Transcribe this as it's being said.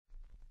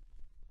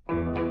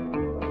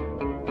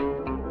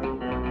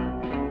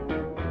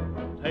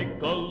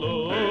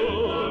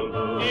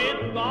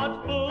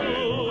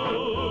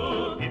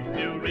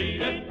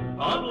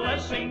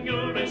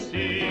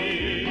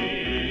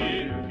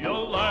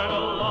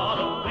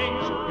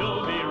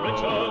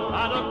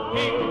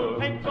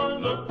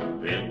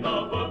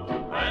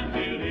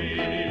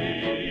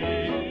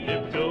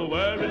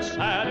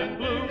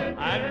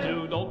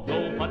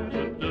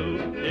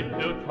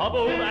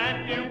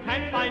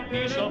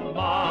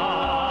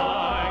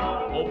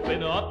find.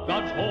 Open up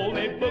God's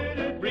holy book,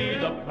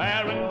 read a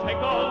prayer and take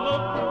a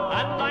look,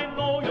 and I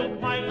know you'll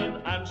find an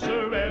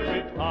answer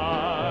every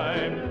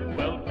time.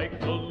 Well,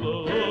 take a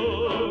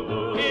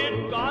look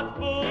in God's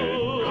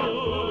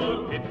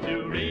book. If you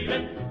read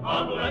it,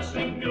 a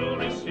blessing you'll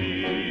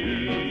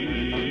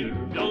receive.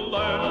 You'll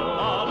learn a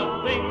lot of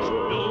things,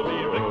 you'll be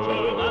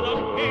richer than a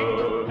king.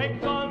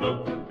 Take a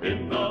look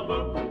in the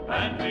book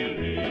and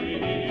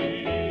believe.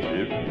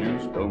 If you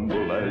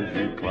stumble as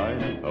you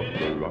climb up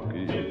the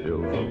rocky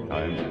hills of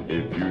time,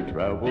 if you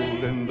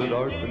travel in the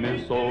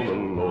darkness all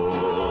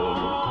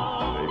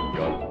alone, take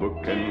God's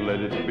book and let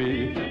it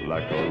be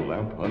like a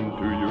lamp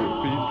unto your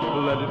feet.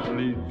 Let it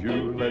lead you,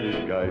 let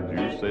it guide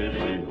you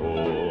safely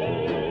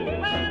home.